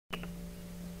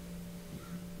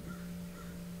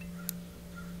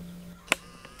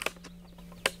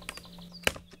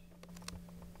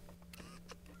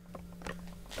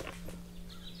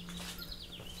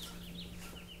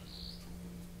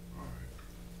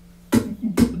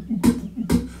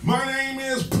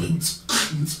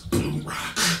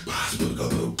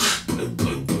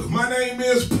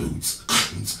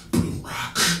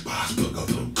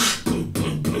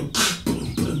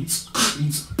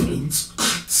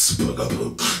What's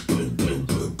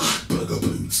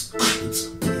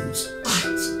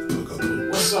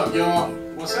up, y'all?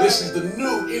 This is the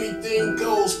new Anything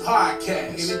Goes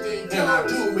podcast. And I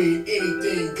do mean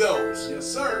anything goes. Yes,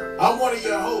 sir. I'm one of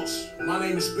your hosts. My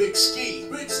name is Big Ski.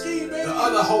 Big Ski, baby. The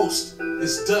other host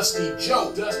is Dusty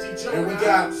Joe. And we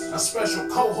got a special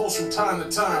co-host from time to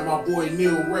time, my boy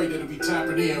Neil Ray, that'll be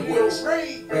tapping in with us.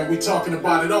 And we talking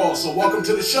about it all. So welcome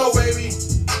to the show, baby.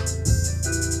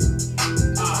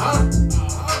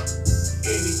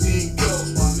 Anything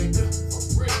goes, my nigga.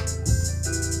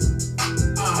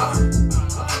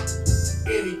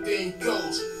 Anything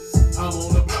goes. I'm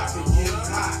on the block and getting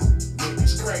hot.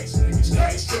 Niggas crazy.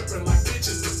 Tripping like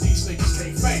bitches if these niggas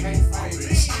can't fake. I'm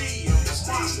Big Ski on this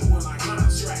monster when I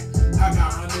contract. I got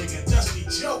my nigga Dusty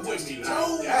Joe with me. We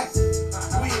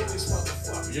in this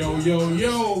motherfucker.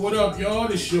 Yo, what up, y'all?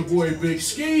 This your boy Big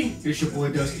Ski. This your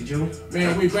boy Dusty Joe.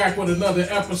 Man, we back with another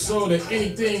episode of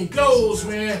Anything Goes,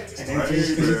 man. And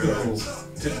anything's gonna go.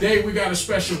 Today we got a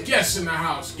special guest in the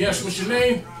house. Guess what's your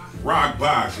name?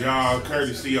 Rocbox, y'all,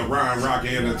 courtesy of Ryan Rock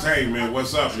Entertainment.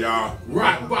 What's up, y'all?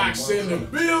 Rocbox in the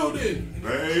building.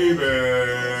 Baby.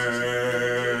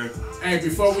 Hey,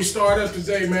 before we start up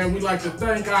today, man, we'd like to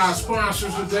thank our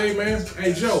sponsors today, man.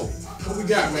 Hey, Joe, what we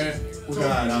got, man? We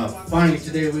got, finally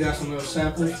today, we got some little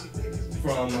samples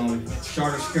from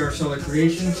Charter's Carousel of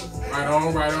Creations. Right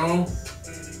on.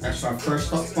 That's our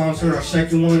first sponsor. Our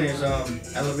second one is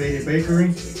Elevated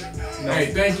Bakery.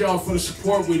 Hey, thank y'all for the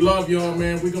support. We love y'all,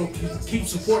 man. We're going to keep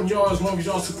supporting y'all as long as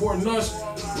y'all supporting us.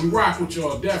 We rock with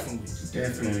y'all, definitely.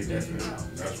 Definitely.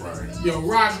 That's right. Yo,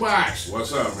 Rocbox.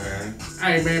 What's up, man?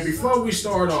 Hey, man, before we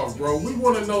start off, bro, we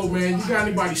want to know, man, you got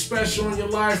anybody special in your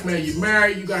life, man? You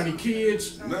married? You got any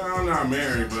kids? No, I'm not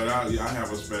married, but I have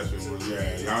a special one.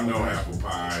 Yeah, y'all know Apple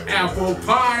Pie. Apple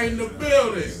Pie in the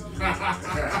building.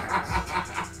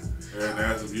 And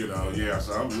that's, so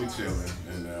we chilling.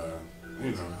 And,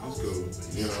 it's cool.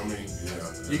 You know what I mean?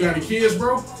 Yeah. You got any kids,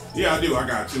 bro? Yeah, I do. I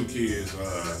got two kids.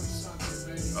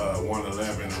 One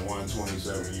 11 and one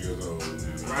 27 years old.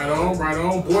 Right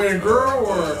on. Boy and girl,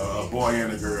 or? A boy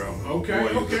and a girl. Okay. Boy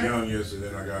is the youngest, and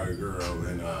then I got a girl,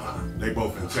 and they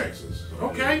both in Texas. So,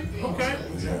 Okay.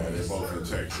 Yeah, they both in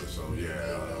Texas, so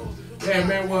yeah. Yeah,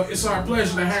 man, well, it's our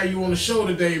pleasure to have you on the show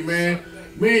today, man.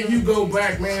 Me and you go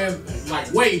back, man,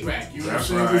 like way back. You know what I'm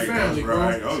saying? We family, bro.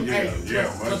 Right. Oh, yeah. Hey,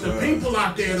 but the people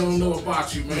out there don't know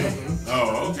about you, man.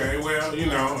 Oh, okay. Well,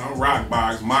 I'm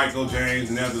Rocbox, Michael James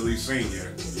Netherly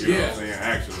Sr. You know what I'm saying?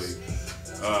 Actually,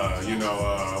 I'm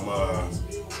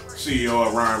CEO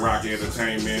of Ryan Rock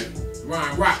Entertainment.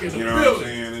 Ryan Rock in the building. You know what I'm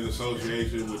saying? In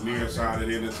association with Nearsighted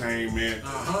Entertainment,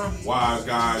 Wise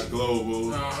Guys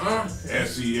Global,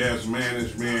 SES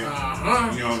Management,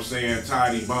 you know what I'm saying?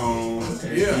 Tidy Bone,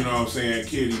 you know what I'm saying?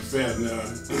 Kitty Fetner,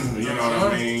 you know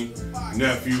what I mean?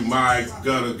 Nephew Mike,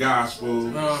 Gutter Gospel,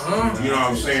 you know what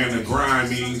I'm saying? The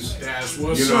Grimies, that's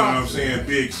what's you know up. what I'm saying?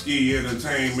 Big Ski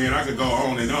Entertainment. I could go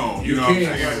on and on, you know what I'm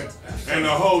saying? And the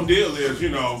whole deal is,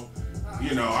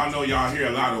 I know y'all hear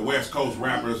a lot of West Coast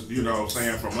rappers, you know what I'm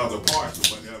saying, from other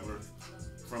parts or whatever,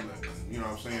 from the, you know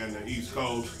what I'm saying, the East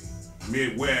Coast,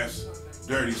 Midwest,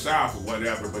 Dirty South or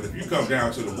whatever, but if you come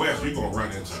down to the West, you're going to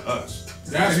run into us.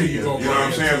 That's who you're going to You know what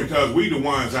I'm saying? into. Because we the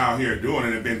ones out here doing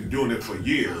it and been doing it for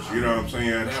years, you know what I'm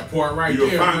saying? That part right You'll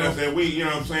there, find bro. us that we, you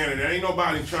know what I'm saying, and there ain't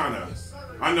nobody trying to,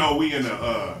 I know we in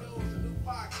the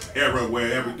era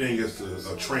where everything is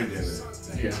a trend and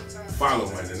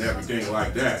following and everything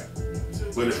like that.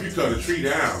 But if you cut a tree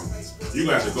down, you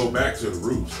got to go back to the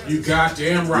roots. You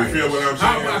goddamn right. You feel what I'm saying?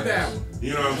 How about that one?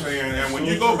 You know what I'm saying? And when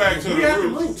you go back to the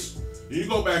roots, you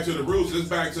go back to the roots, it's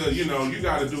back to, you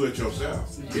got to do it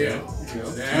yourself. Yeah.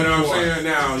 You know what I'm saying?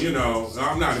 Now,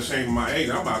 I'm not ashamed of my age.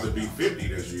 I'm about to be 50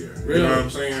 this year. Really? You know what I'm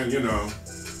saying?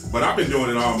 But I've been doing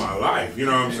it all my life. You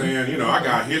know what I'm saying? I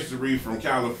got history from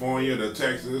California to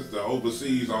Texas to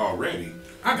overseas already.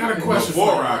 I got a question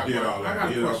Before for you. I did all that. I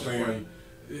got a You know what I'm question for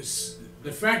saying? you.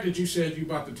 The fact that you said you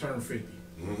about to turn 50.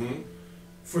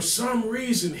 For some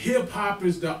reason, hip hop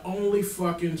is the only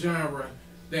fucking genre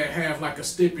that have like a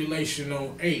stipulation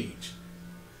on age.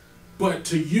 But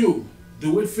to you,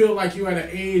 do it feel like you at an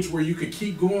age where you could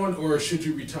keep going, or should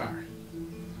you retire?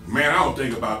 Man, I don't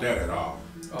think about that at all.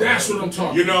 That's what I'm talking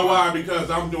about. You know why? Because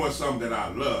I'm doing something that I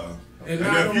love. And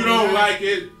if you don't like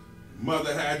it,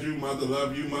 mother had you, mother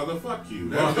love you, mother fuck you.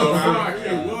 That's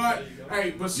what?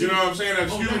 Hey, but see, you know what I'm saying?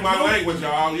 Excuse my language,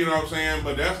 y'all. You know what I'm saying?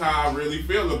 But that's how I really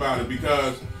feel about it,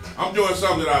 because I'm doing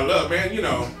something that I love, man.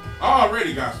 I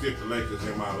already got stipulations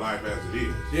in my life as it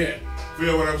is. Yeah.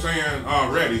 Feel what I'm saying?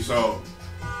 Already. So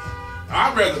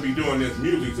I'd rather be doing this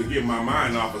music to get my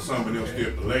mind off of some of them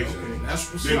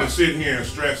stipulations than to sit here and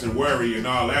stress and worry and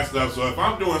all that stuff. So if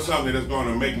I'm doing something that's going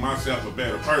to make myself a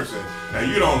better person and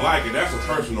you don't like it, that's a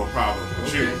personal problem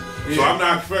with you.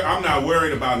 Yeah. So I'm not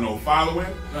worried about no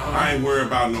following. I ain't worried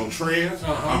about no trends.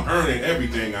 I'm earning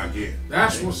everything I get.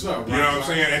 That's what's up. You know what I'm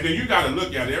saying? And then you got to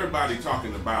look at it. Everybody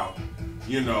talking about,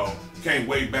 you know, can't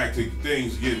wait back to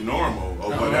things get normal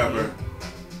or whatever.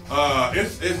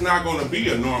 It's not going to be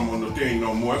a normal thing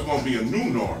no more. It's going to be a new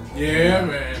normal. Yeah,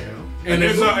 man. And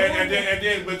then,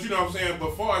 but you know what I'm saying,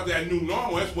 before that new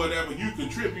normal, it's whatever you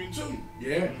contribute to.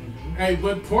 Yeah. Hey,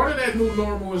 but part of that new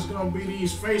normal is gonna be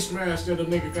these face masks that a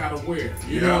nigga gotta wear.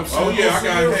 You know what I'm saying? Oh yeah,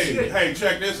 hey,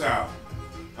 check this out.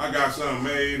 I got something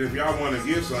made. If y'all want to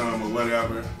get some or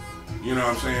whatever, you know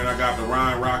what I'm saying? I got the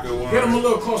Ryan Rocker one. Get them a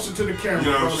little closer to the camera.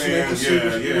 You know what I'm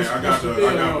saying? Yeah. I got the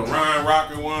Ryan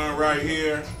Rocker one right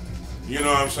here. You know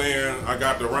what I'm saying? I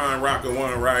got the Ryan Rocker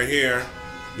one right here.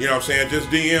 You know what I'm saying? Just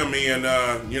DM me and,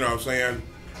 you know what I'm saying?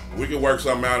 We could work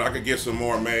something out. I could get some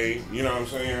more made. You know what I'm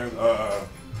saying?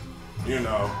 You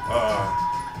know,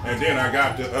 and then I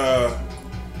got the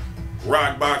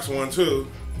Rocbox one too.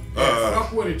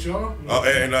 Fuck with it, y'all.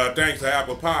 And thanks to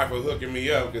Apple Pie for hooking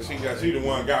me up because she the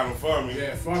one got them for me.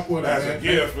 Yeah, fuck with it. As a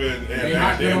gift. And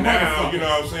then now, you know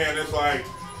what I'm saying? It's like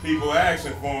people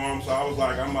asking for them, so I was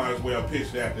like, I might as well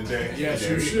pitch that today. Yes,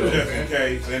 you should. Just in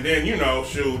case. And then, you know,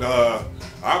 shoot,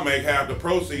 I'll make half the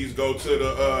proceeds go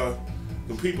to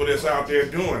the people that's out there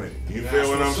doing it. You feel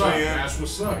what I'm saying? That's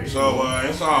what's up. So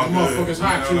it's all good. Motherfuckers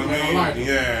hot too, man. I like it.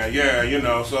 Yeah, you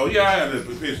know. So yeah, I had to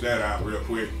pitch that out real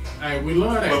quick. Hey, we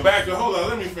love that. But back to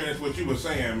let me finish what you were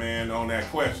saying, man, on that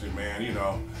question, man. You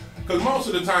know, because most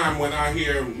of the time when I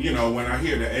hear,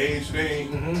 the age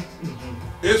thing,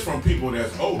 it's from people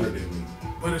that's older than me.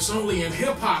 But it's only in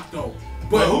hip hop though.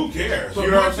 But who cares? But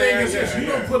you know my what I'm thing saying? is, you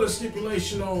don't put a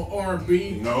stipulation on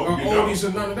R&B or oldies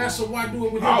or none of that. So why do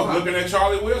it with hip hop? I was looking at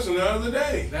Charlie Wilson the other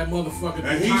day. That motherfucker.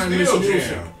 And he still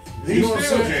jam. He still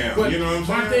jam. But you know what I'm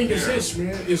saying? My thing is this,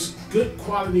 man. It's good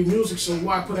quality music, so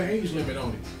why put an age limit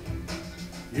on it?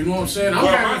 You know what I'm saying? I'm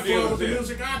having fun with the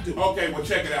music I do. Okay, well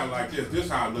check it out like this. This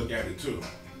is how I look at it too.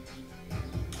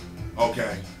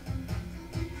 Okay.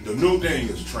 The new thing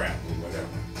is trap or whatever.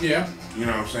 Yeah. You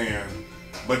know what I'm saying?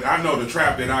 But I know the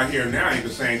trap that I hear now ain't the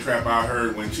same trap I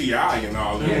heard when T.I. and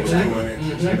all them was doing it.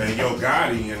 And Yo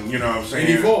Gotti and, you know what I'm saying?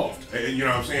 It evolved. And, you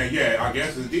know what I'm saying? Yeah, I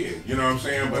guess it did. You know what I'm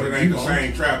saying? But it ain't the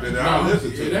same trap that I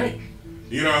listen to. It ain't.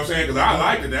 You know what I'm saying? Because I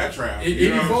liked that trap. It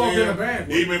evolved in a bad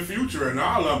way. Even Future and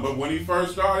all of them. But when he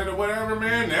first started or whatever,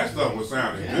 man, that stuff was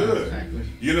sounding good. Exactly.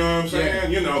 You know what I'm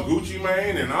saying? You know, Gucci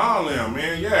Mane and all them,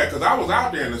 man. Yeah, because I was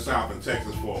out there in the South in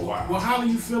Texas for a while. Well, how do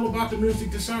you feel about the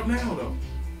music that's out now, though?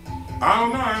 I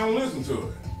don't know. I don't listen to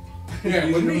it.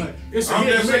 Yeah, but me, I'm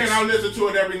just saying I listen to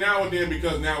it every now and then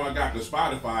because now I got the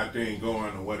Spotify thing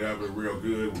going or whatever real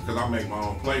good because I make my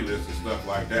own playlists and stuff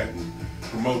like that and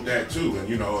promote that too. And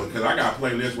you know, because I got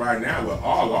playlists right now with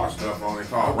all our stuff on it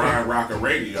called Ryan Rocker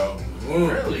Radio.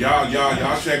 Really? Y'all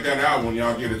check that out when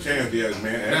y'all get a chance,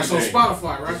 man. That's on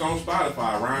Spotify, right? It's on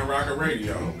Spotify, Ryan Rocker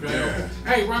Radio. Okay. Yeah.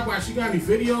 Hey, Rocbox, you got any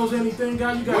videos, anything,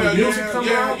 guy? You got any music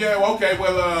coming out? Yeah. Okay.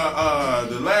 Well,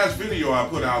 the last video I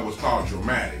put out was called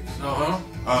Dramatics.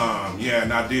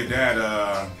 And I did that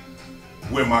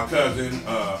with my cousin,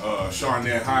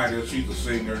 Sharnette Hyder. She's a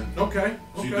singer. Okay.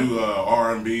 She do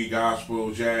R&B,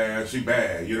 gospel, jazz. She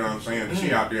bad, you know what I'm saying?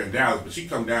 She out there in Dallas, but she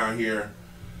come down here,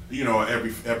 you know,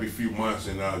 every few months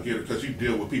and get her, because she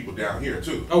deal with people down here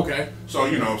too. Okay. So,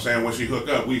 you know what I'm saying, when she hook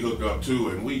up, we hook up too,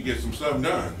 and we get some stuff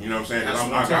done. You know what I'm saying?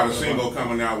 I got a single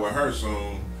coming out with her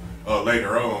soon,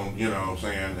 later on, you know what I'm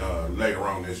saying, later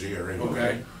on this year. Anyway.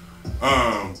 Okay.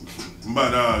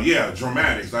 Yeah,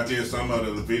 Dramatics. I did some of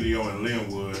the video in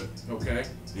Linwood. Okay.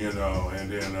 You know,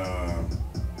 and then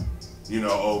you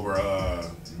know, over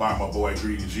by my boy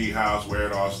Greedy G house where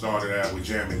it all started at with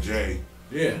Jam and J.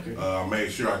 Yeah. I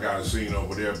made sure I got a scene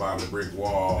over there by the brick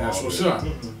wall. That's what's up.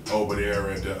 Over there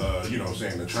at the you know what I'm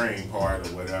saying, the train part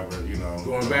or whatever, you know.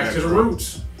 Going back to the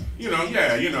roots. You know,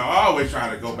 yeah, you know, I always try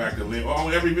to go back to Linwood.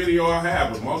 On every video I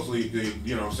have, but mostly,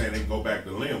 you know what I'm saying, they go back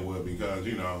to Linwood because,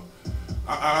 you know,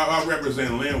 I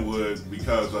represent Linwood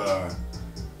because,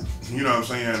 you know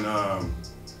what I'm saying,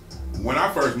 when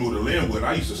I first moved to Linwood,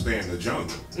 I used to stay in the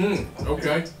jungle.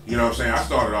 Okay. You know what I'm saying? I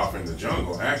started off in the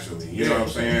jungle, actually. You know what I'm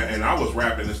saying? And I was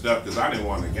rapping and stuff because I didn't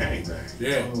want to gangbang.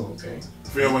 Yeah. Okay.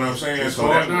 Feel what I'm saying? So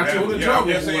yeah.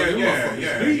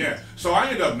 So I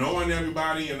ended up knowing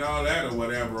everybody and all that or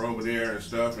whatever over there and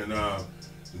stuff. And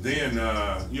then,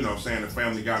 you know what I'm saying, the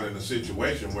family got in a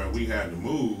situation where we had to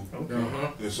move. Okay.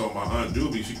 And so my Aunt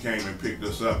Doobie, she came and picked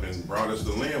us up and brought us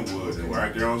to Linwood, and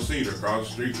right there on Cedar, across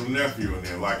the street from Nephew. And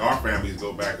then, like, our families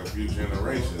go back a few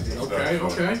generations and okay,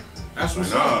 stuff. So, okay. That's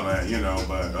what's up. Man, you know,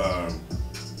 but,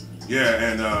 yeah,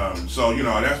 and so, you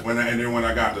know, that's when, and then when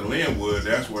I got to Linwood,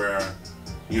 that's where,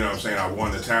 you know what I'm saying, I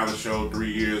won the talent show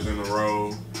 3 years in a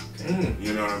row.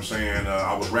 You know what I'm saying?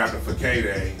 I was rapping for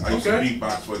K-Day. I used to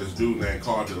beatbox for this dude named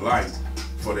Carl Delight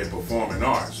for their performing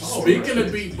arts. Speaking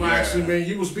of beatboxing, man,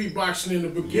 you was beatboxing in the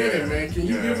beginning, man. Can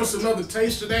you give us another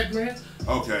taste of that, man?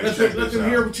 Okay. Let them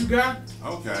hear what you got.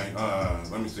 Okay.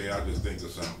 Let me see. I just think of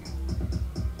something.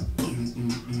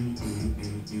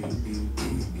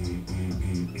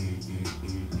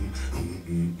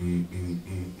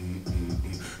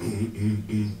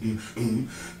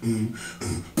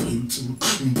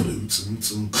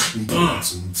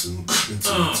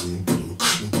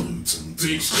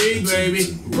 Big Ski, baby.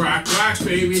 Rocbox,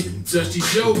 baby. Dusty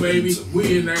Joe, baby.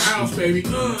 We in the house, baby.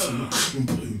 Come on.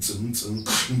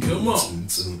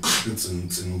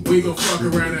 We gon' fuck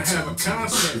around and have a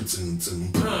concert.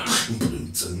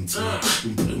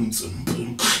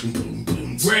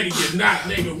 Ready or not,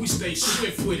 nigga, we stay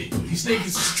swift with it. These niggas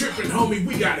is tripping, homie,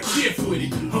 we got a gift with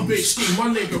it. I'm Big Ski, my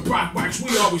nigga Rocbox,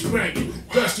 we always banging.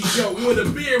 Dusty Joe, where the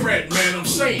beer at, man, I'm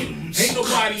saying. Ain't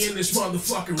nobody in this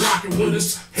motherfucking rockin' with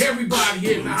us.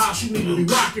 Everybody in the house, you need to be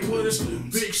rockin' with us.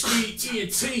 Big Ski,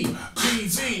 ENT,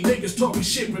 TV, niggas talking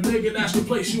shit, but nigga, that's the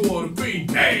place you ought to be.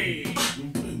 Hey!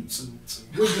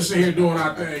 We just in here doing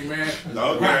our thing, man.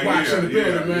 Okay, Rocbox in the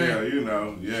building, man. Yeah, you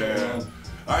know, yeah.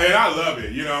 And I love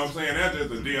it, you know what I'm saying? That's just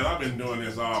the deal. I've been doing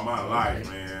this all my life,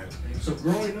 man. So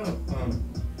growing up,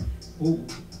 who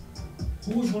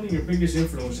was one of your biggest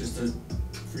influences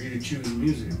for you to choose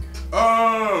music?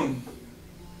 To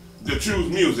choose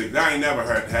music, I ain't never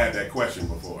had that question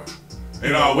before.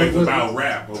 It always about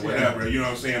rap or whatever, you know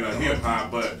what I'm saying, or hip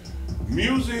hop, but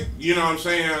music, you know what I'm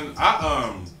saying?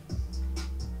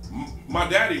 My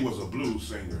daddy was a blues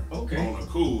singer. Okay. On the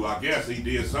cool, I guess he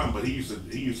did something, but he used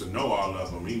to know all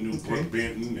of them. He knew Brooke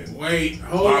Benton and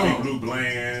Bobby Blue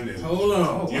Bland and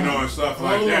you know, and stuff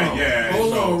like that. Yeah.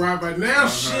 Hold on, Robert. Now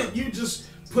shit, you just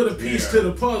put a piece to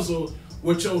the puzzle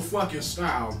with your fucking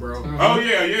style, bro. Oh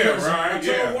yeah, right. I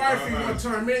told wifey one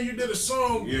time, man, you did a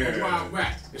song a while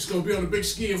back. It's gonna be on the Big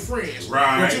Ski and Friends.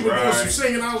 Right. But you were doing some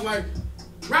singing. I was like,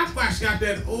 Rocbox got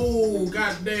that old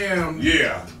goddamn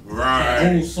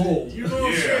old soul. You know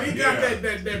what I'm saying? He got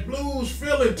that blues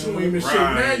feeling to him and shit.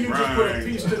 Now you just put a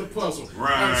piece to the puzzle.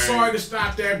 I'm sorry to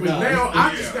stop that, but now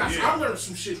I learned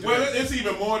some shit. Well, it's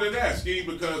even more than that, Ski,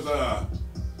 because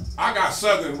I got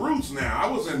Southern roots now. I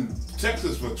was in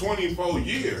Texas for 24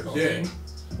 years. Yeah.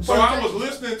 So I was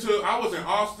I was in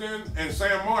Austin and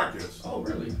San Marcos. Oh,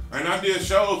 really? And I did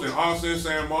shows in Austin,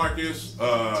 San Marcos,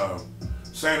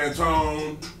 San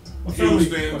Antonio,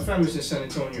 Houston. My family's in San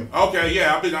Antonio. Okay,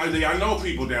 yeah, I know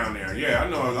people down there. Yeah, I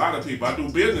know a lot of people. I do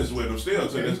business with them still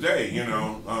to this day, you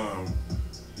know.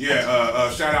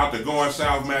 Shout out to Going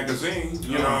South magazine,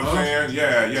 you know what I'm saying?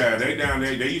 Yeah, they down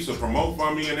there, they used to promote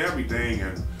for me and everything,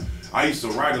 and I used to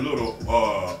write a little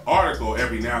article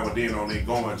every now and then on their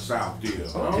Going South deal.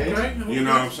 Okay. You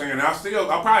know what I'm saying?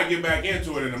 I'll probably get back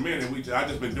into it in a minute. I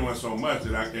just been doing so much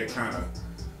that it kind of,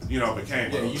 you know,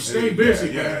 became. Yeah, you stay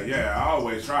busy, man. Yeah, I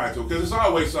always try to, because it's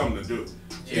always something to do.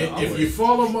 Yeah, if you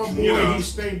follow my boy, he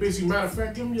stay busy. Matter of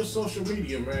fact, give him your social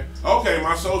media, man. Okay,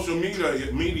 my social media,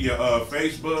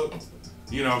 Facebook,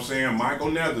 you know what I'm saying,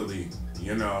 Michael Netherly,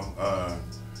 you know,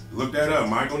 look that up,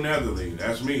 Michael Netherly,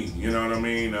 that's me, you know what I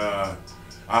mean? I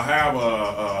have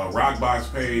a Rocbox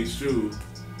page too,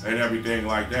 and everything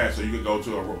like that, so you can go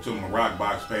to my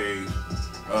Rocbox page.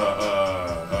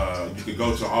 You can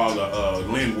go to all the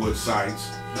Linwood sites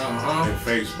and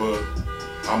Facebook.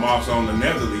 I'm also on the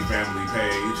Netherly family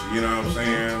page, you know what I'm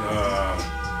saying?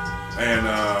 And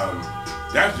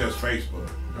that's just Facebook.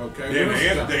 Okay. Then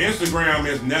the Instagram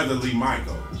is Netherly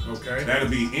Michael. Okay. That'll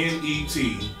be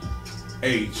NETHERLY,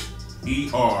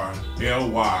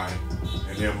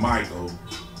 and then Michael,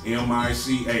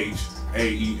 MICHAEL.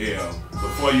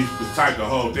 Before you type the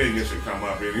whole thing, it should come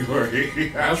up anyway.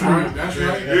 That's right.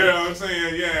 You know what I'm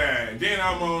saying? Yeah. And then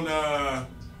I'm on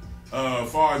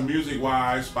as far as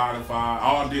music-wise, Spotify,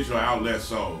 all digital outlets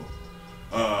sold.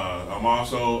 I'm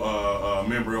also a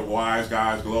member of Wise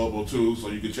Guys Global too, so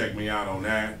you can check me out on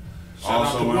that.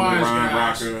 Also under Ryan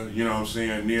Rocker, you know what I'm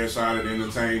saying, Nearsighted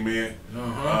Entertainment.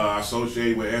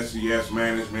 Associated with SCS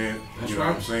Management, you know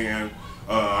what I'm saying.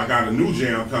 I got a new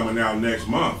jam coming out next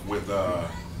month with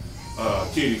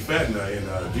Kitty Fetner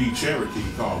and D Cherokee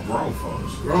called Grown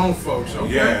Folks. Grown Folks,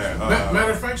 okay. Yeah.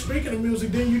 Matter of fact, speaking of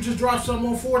music, didn't you just drop something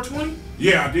on 420?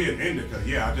 Yeah, I did. Indica.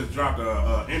 Yeah, I just dropped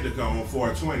a Indica on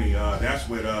 420. That's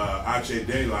with H.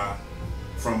 De La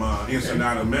from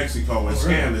Ensenada, Mexico, and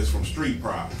Scandalous from Street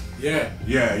Prop. Yeah.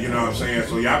 Yeah, you know what I'm saying?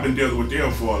 So yeah, I've been dealing with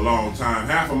them for a long time.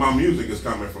 Half of my music is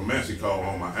coming from Mexico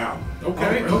on my album.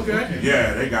 Okay, okay.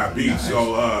 Yeah, they got beats. Nice.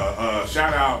 So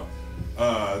shout out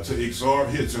to Ixor,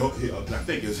 I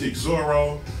think it's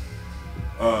Ixoro.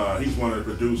 He's one of the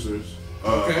producers.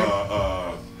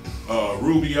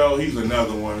 Rubio, he's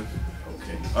another one.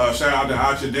 Okay. Shout out to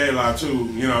Achadela too.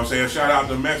 You know what I'm saying? Shout out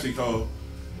to Mexico.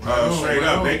 Straight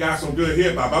up, they got some good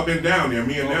hip hop. I've been down there.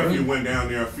 Me and nephew went down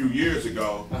there a few years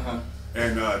ago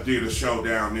and did a show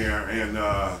down there. And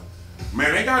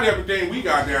man, they got everything we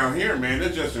got down here, man.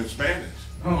 They're just in Spanish.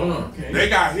 Oh, okay. They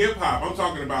got hip hop. I'm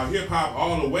talking about hip hop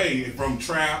all the way from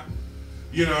trap,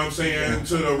 you know what I'm saying,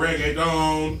 to the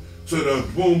reggaeton, to the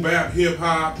boom bap hip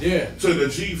hop, to the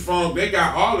G funk. They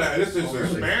got all that. This is in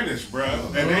Spanish, bro.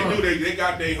 And they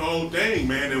got their whole thing,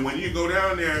 man. And when you go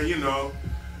down there, you know,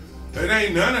 it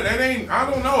ain't none of that. I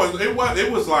don't know.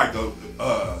 It was like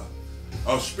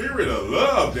a spirit of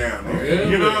love down there.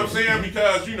 Really? You know what I'm saying?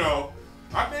 Because you know.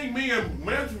 I think me and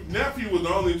nephew was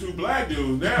the only two black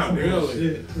dudes down there.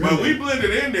 Really? But we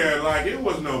blended in there like it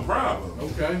was no problem.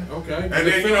 Okay, okay. And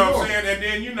then, you know what I'm saying? And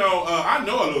then, you know, I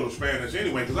know a little Spanish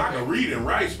anyway because I can read and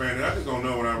write Spanish. I just don't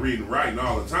know when I'm reading and writing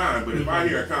all the time. But if I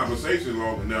hear a conversation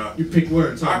long enough, you pick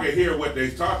words. I can hear what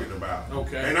they're talking about.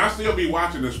 Okay. And I still be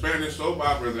watching the Spanish soap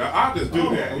operas. I'll just do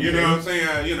that. Okay. You know what I'm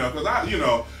saying? You know, because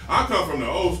I come from the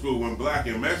old school when black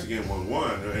and Mexican was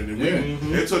one. And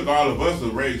it took all of us to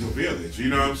raise a village. You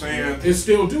know what I'm saying? It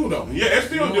still do though. Yeah, it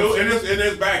still do, and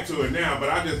it's back to it now. But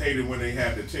I just hated when they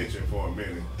had the tension for a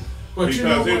minute. But because you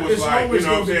know what? it was It's like, always you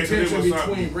know what I'm going to saying? be tension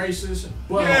between races.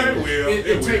 But yeah, it will.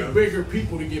 It take bigger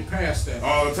people to get past that.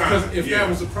 All the time. Because if that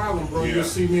was a problem, bro, you'll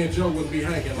see me and Joe would be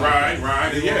hanging. Right,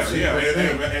 right.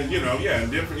 And you know,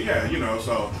 and different, you know,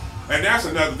 so. And that's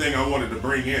another thing I wanted to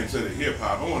bring into the hip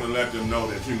hop. I want to let them know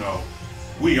that, you know,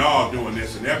 we all doing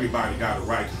this and everybody got a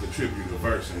right to contribute a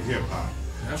verse in hip hop.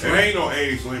 That's right. Ain't no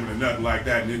age limit or nothing like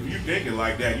that. And if you thinking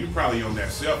like that, you probably on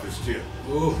that selfish tip.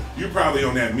 Ooh. You probably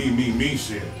on that me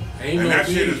shit. Ain't and no that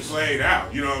me's. Shit is played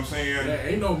out. You know what I'm saying? Yeah,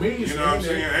 ain't no me's. You know what I'm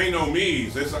saying? Ain't no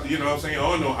me's. It's, you know what I'm saying?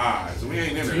 Or no eyes. We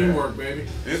ain't into teamwork, that. baby.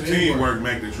 It's teamwork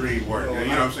make the dream work. You know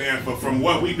what I'm saying? But from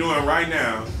what we doing right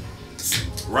now,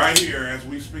 right here as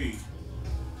we speak,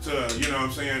 to, you know what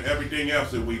I'm saying, everything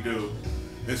else that we do,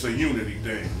 it's a unity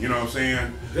thing. You know what I'm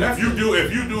saying? Definitely.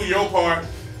 If you do your part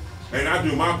and I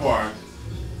do my part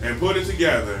and put it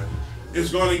together,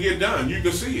 it's gonna get done. You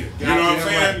can see it. You know what I'm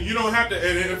saying? Right. You don't have to.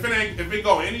 And if it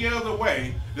go any other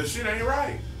way, the shit ain't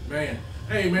right. Man,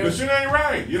 hey man, the shit ain't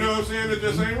right. You know what I'm saying? It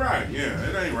just ain't right. Yeah,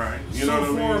 it ain't right. You know what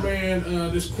I mean? So far,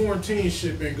 man, this quarantine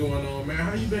shit been going on, man.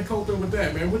 How you been coping with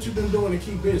that, man? What you been doing to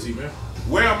keep busy, man?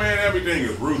 Well, man, everything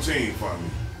is routine for me.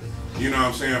 You know what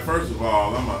I'm saying? First of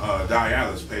all, I'm a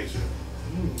dialysis patient,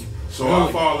 so really?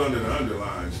 I fall under the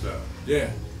underlying stuff.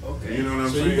 Yeah. Okay. You know what I'm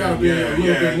saying? So you gotta be a little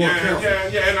bit more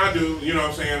careful. Yeah, and I do. You know what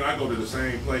I'm saying? I go to the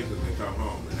same places and come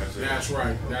home, and that's it. That's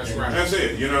right. That's right. That's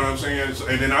it. You know what I'm saying? So,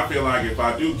 and then I feel like if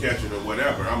I do catch it or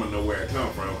whatever, I'm gonna know where it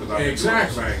come from because I've been doing the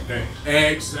same thing.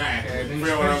 Exactly. You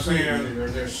feel what I'm saying?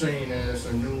 They're saying that it's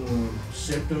a new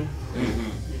symptom.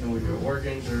 You know, your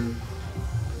organs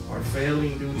are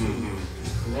failing due to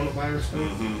coronavirus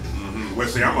stuff. Well,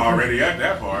 see, I'm already at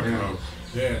that part. You know?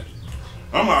 Yeah.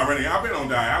 I've been on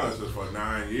dialysis for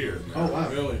 9 years now. Oh wow,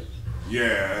 really?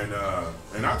 Yeah,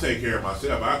 and I take care of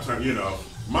myself. You know,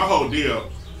 my whole deal.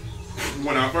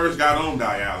 When I first got on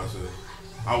dialysis,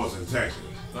 I was in Texas.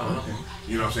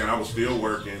 You know what I'm saying? I was still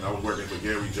working. I was working for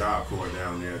Gary Job Corps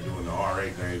down there doing the RA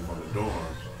thing from the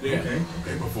dorms. Yeah. Okay.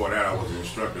 And before that, I was an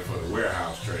instructor for the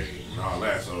warehouse trade and all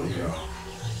that. So you know.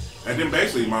 And then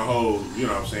basically my whole, you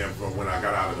know what I'm saying, from when I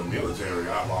got out of the military,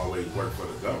 I've always worked for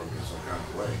the government some kind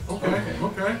of way.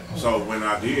 Okay. So when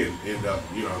I did end up,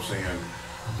 you know what I'm saying,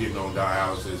 getting on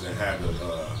dialysis and had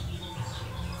to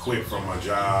quit from my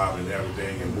job and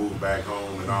everything and move back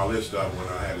home and all this stuff, when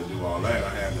I had to do all that, I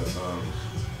had to,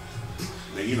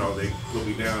 they put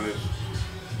me down as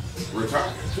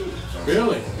retired too. So,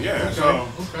 really? Yeah. Okay. So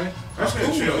that's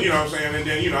cool. Chill, you know what I'm saying? And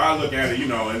then, you know, I look at it, you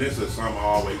know, and this is something I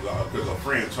always, because a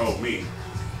friend told me,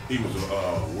 he was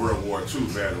a World War II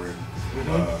veteran,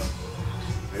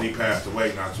 and he passed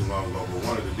away not too long ago, but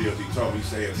one of the deals he told me, he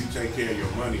said, if you take care of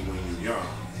your money when you're young,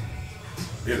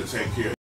 it'll take care of